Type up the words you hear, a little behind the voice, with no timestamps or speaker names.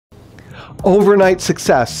Overnight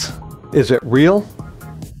success, is it real?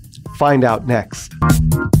 Find out next.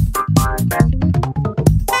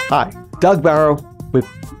 Hi, Doug Barra with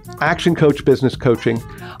Action Coach Business Coaching.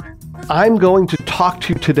 I'm going to talk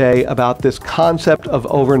to you today about this concept of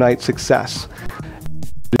overnight success.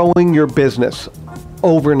 Growing your business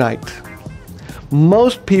overnight.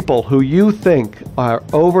 Most people who you think are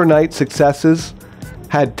overnight successes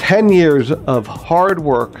had 10 years of hard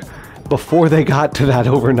work before they got to that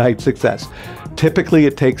overnight success. Typically,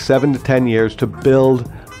 it takes 7 to 10 years to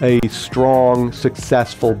build a strong,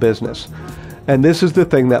 successful business. And this is the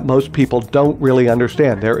thing that most people don't really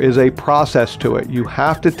understand. There is a process to it. You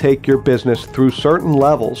have to take your business through certain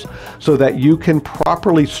levels so that you can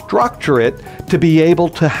properly structure it to be able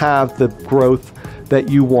to have the growth that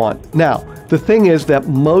you want. Now, the thing is that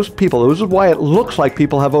most people, this is why it looks like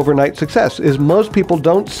people have overnight success, is most people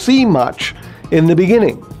don't see much in the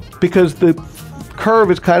beginning because the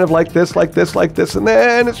curve is kind of like this, like this, like this, and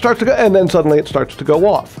then it starts to go, and then suddenly it starts to go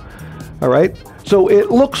off. All right? So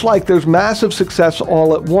it looks like there's massive success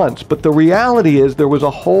all at once, but the reality is there was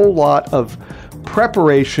a whole lot of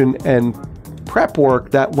preparation and prep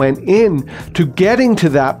work that went in to getting to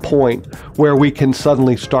that point where we can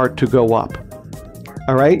suddenly start to go up.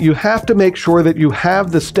 All right, you have to make sure that you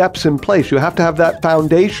have the steps in place. You have to have that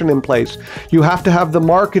foundation in place. You have to have the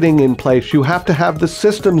marketing in place. You have to have the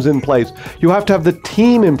systems in place. You have to have the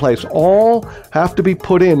team in place. All have to be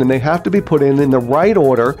put in, and they have to be put in the right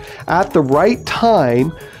order at the right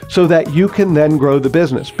time so that you can then grow the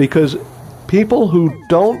business. Because people who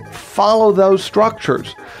don't follow those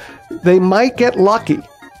structures, they might get lucky,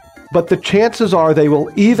 but the chances are they will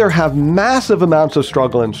either have massive amounts of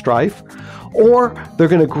struggle and strife, or they're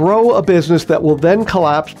going to grow a business that will then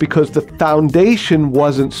collapse because the foundation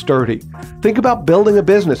wasn't sturdy. Think about building a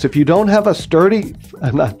business. If you don't have a sturdy,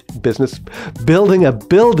 building a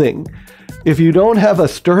building, if you don't have a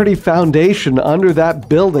sturdy foundation under that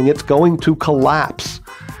building, it's going to collapse.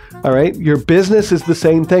 All right? Your business is the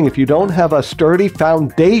same thing. If you don't have a sturdy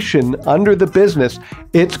foundation under the business,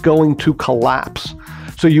 it's going to collapse.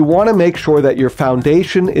 So you want to make sure that your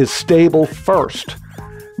foundation is stable first.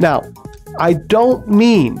 Now, I don't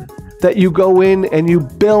mean that you go in and you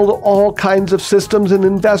build all kinds of systems and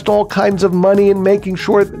invest all kinds of money in making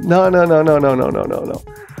sure. No.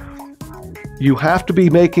 You have to be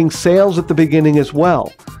making sales at the beginning as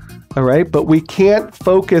well. All right. But we can't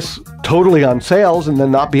focus totally on sales and then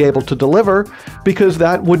not be able to deliver, because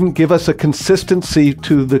that wouldn't give us a consistency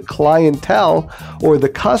to the clientele or the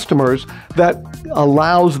customers that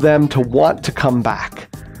allows them to want to come back.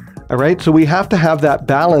 All right, so we have to have that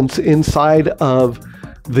balance inside of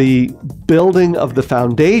the building of the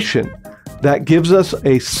foundation that gives us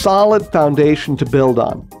a solid foundation to build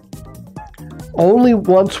on. Only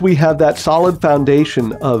once we have that solid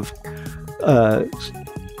foundation of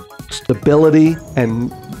stability and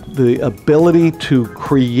the ability to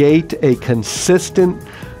create a consistent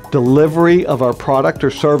delivery of our product or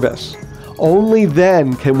service, only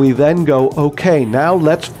then can we then go, okay, now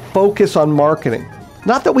let's focus on marketing.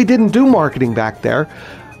 Not that we didn't do marketing back there.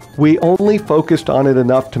 We only focused on it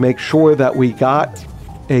enough to make sure that we got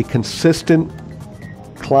a consistent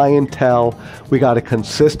clientele, we got a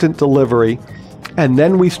consistent delivery, and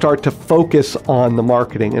then we start to focus on the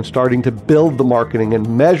marketing and starting to build the marketing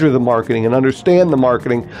and measure the marketing and understand the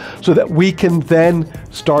marketing so that we can then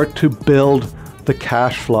start to build the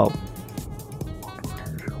cash flow.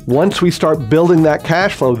 Once we start building that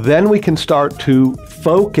cash flow, then we can start to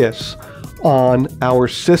focus on our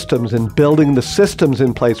systems and building the systems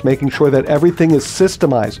in place, making sure that everything is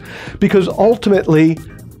systemized, because ultimately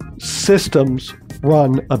systems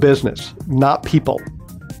run a business, not people.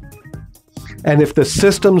 And if the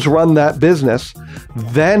systems run that business,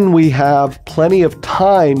 then we have plenty of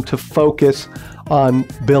time to focus on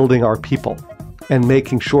building our people and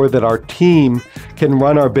making sure that our team can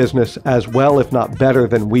run our business as well, if not better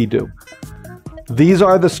than we do. These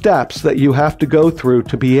are the steps that you have to go through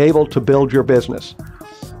to be able to build your business.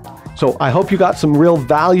 So I hope you got some real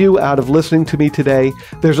value out of listening to me today.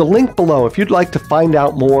 There's a link below if you'd like to find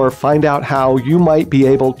out more, find out how you might be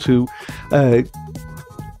able to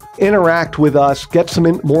interact with us, get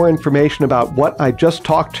some more information about what I just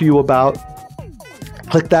talked to you about.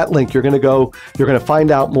 Click that link. You're going to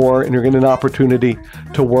find out more, and you're going to get an opportunity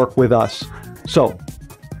to work with us. So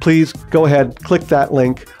please go ahead, click that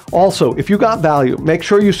link. Also, if you got value, make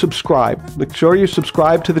sure you subscribe. Make sure you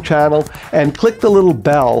subscribe to the channel and click the little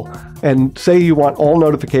bell and say you want all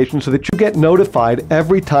notifications so that you get notified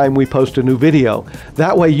every time we post a new video.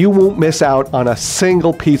 That way you won't miss out on a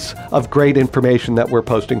single piece of great information that we're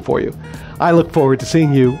posting for you. I look forward to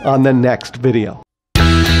seeing you on the next video.